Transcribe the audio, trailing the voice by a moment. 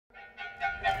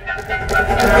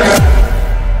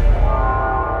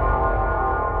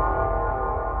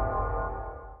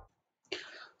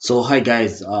So, hi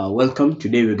guys, welcome.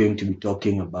 Today we're going to be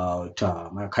talking about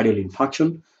myocardial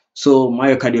infarction. So,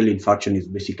 myocardial infarction is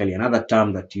basically another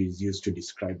term that is used to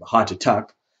describe a heart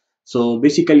attack. So,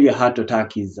 basically, a heart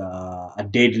attack is a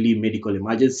deadly medical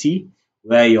emergency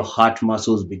where your heart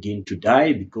muscles begin to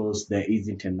die because there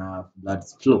isn't enough blood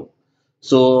flow.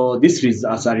 So, this is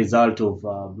as a result of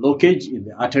blockage in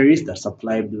the arteries that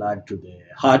supply blood to the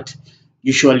heart,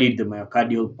 usually the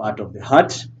myocardial part of the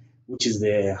heart, which is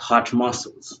the heart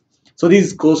muscles. So this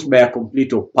is caused by a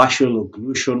complete or partial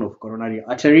occlusion of coronary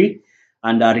artery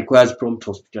and requires prompt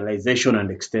hospitalization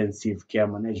and extensive care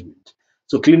management.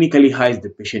 So clinically, how is the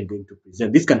patient going to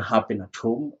present? This can happen at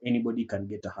home. Anybody can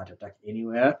get a heart attack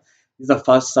anywhere. These are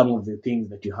first some of the things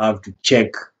that you have to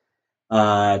check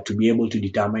to be able to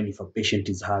determine if a patient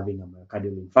is having a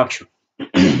myocardial infarction.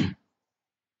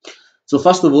 So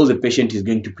first of all, the patient is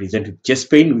going to present with chest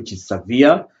pain, which is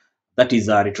severe. That is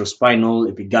a retrospinal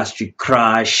epigastric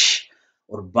crash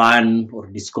or burn or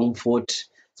discomfort.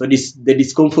 So the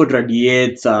discomfort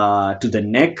radiates to the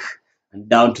neck and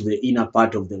down to the inner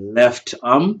part of the left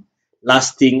arm,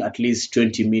 lasting at least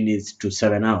 20 minutes to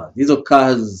 7 hours. This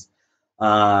occurs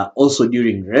also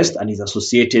during rest and is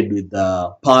associated with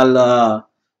pallor,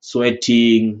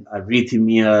 sweating,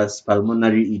 arrhythmias,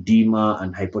 pulmonary edema,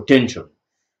 and hypotension.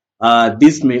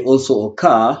 This may also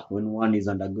occur when one is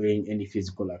undergoing any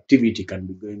physical activity, can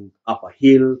be going up a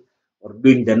hill or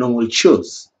doing the normal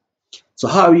chores. So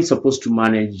how are we supposed to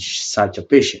manage such a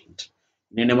patient?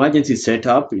 In an emergency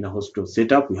setup, in a hospital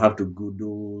setup, we have to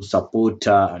do support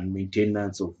and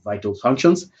maintenance of vital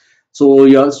functions. So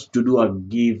you have to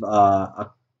give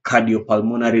a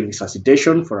cardiopulmonary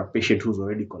resuscitation for a patient who's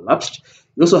already collapsed.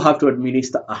 You also have to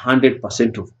administer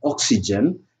 100% of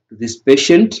oxygen to this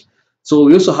patient. So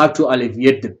we also have to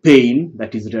alleviate the pain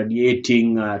that is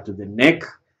radiating to the neck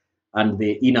and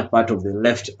the inner part of the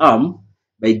left arm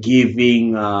by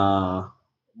giving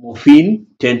morphine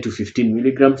 10 to 15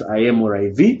 milligrams IM or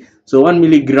IV. So 1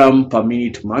 milligram per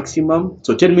minute maximum.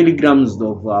 So 10 milligrams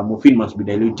of morphine must be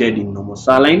diluted in normal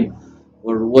saline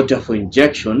or water for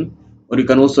injection. Or you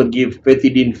can also give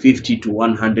pethidine 50 to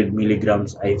 100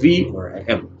 milligrams IV or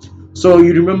IM. So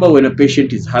you remember when a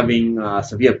patient is having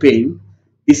severe pain,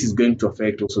 this is going to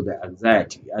affect also the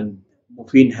anxiety, and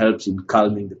morphine helps in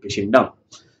calming the patient down.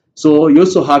 So you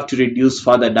also have to reduce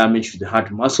further damage to the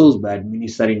heart muscles by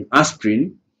administering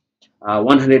aspirin,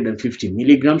 150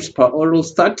 milligrams per oral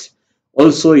stat.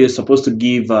 Also, you're supposed to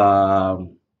give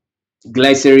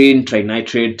glycerin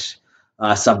trinitrate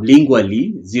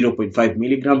sublingually, 0.5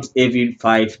 milligrams every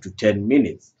 5 to 10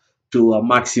 minutes to a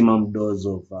maximum dose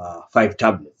of 5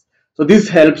 tablets. So this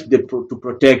helps to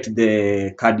protect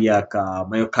the cardiac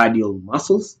myocardial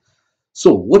muscles.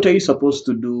 So, what are you supposed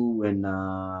to do when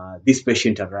this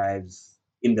patient arrives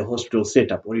in the hospital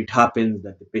setup, or it happens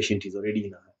that the patient is already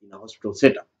in a hospital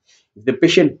setup? If the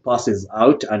patient passes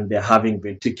out and they're having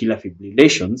ventricular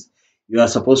fibrillations, you are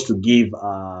supposed to give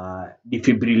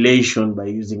defibrillation by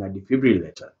using a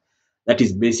defibrillator. That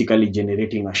is basically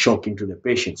generating a shock into the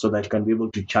patient so that it can be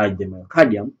able to charge the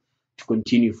myocardium to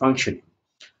continue functioning.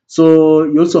 So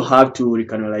you also have to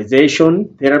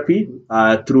recanalization therapy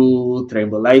through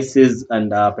thrombolysis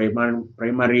and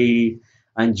primary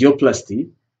angioplasty.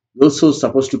 You're also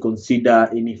supposed to consider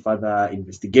any further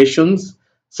investigations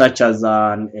such as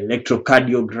an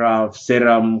electrocardiograph,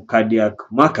 serum cardiac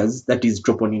markers, that is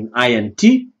troponin I and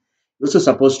T. You're also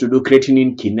supposed to do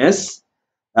creatinine kinase,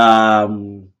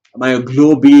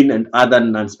 myoglobin, and other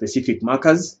non-specific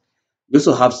markers. You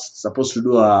also have supposed to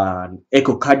do an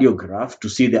echocardiograph to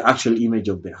see the actual image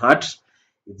of the heart.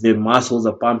 If the muscles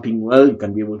are pumping well, you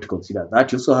can be able to consider that.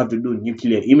 You also have to do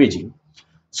nuclear imaging.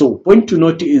 So, point to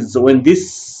note is when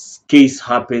this case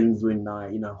happens when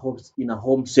in a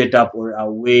home setup or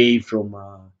away from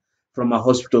a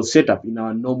hospital setup, in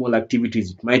our normal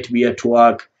activities, it might be at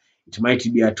work, it might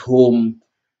be at home.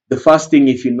 The first thing,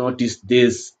 if you notice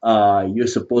this, you're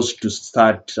supposed to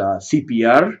start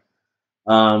CPR,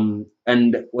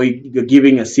 and when you're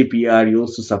giving a CPR, you're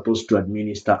also supposed to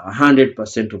administer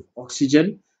 100% of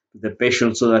oxygen to the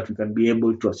patient so that we can be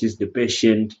able to assist the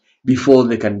patient before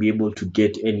they can be able to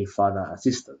get any further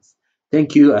assistance.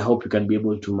 Thank you. I hope you can be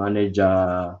able to manage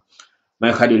myocardial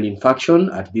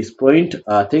infarction at this point.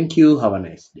 Thank you. Have a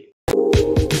nice day.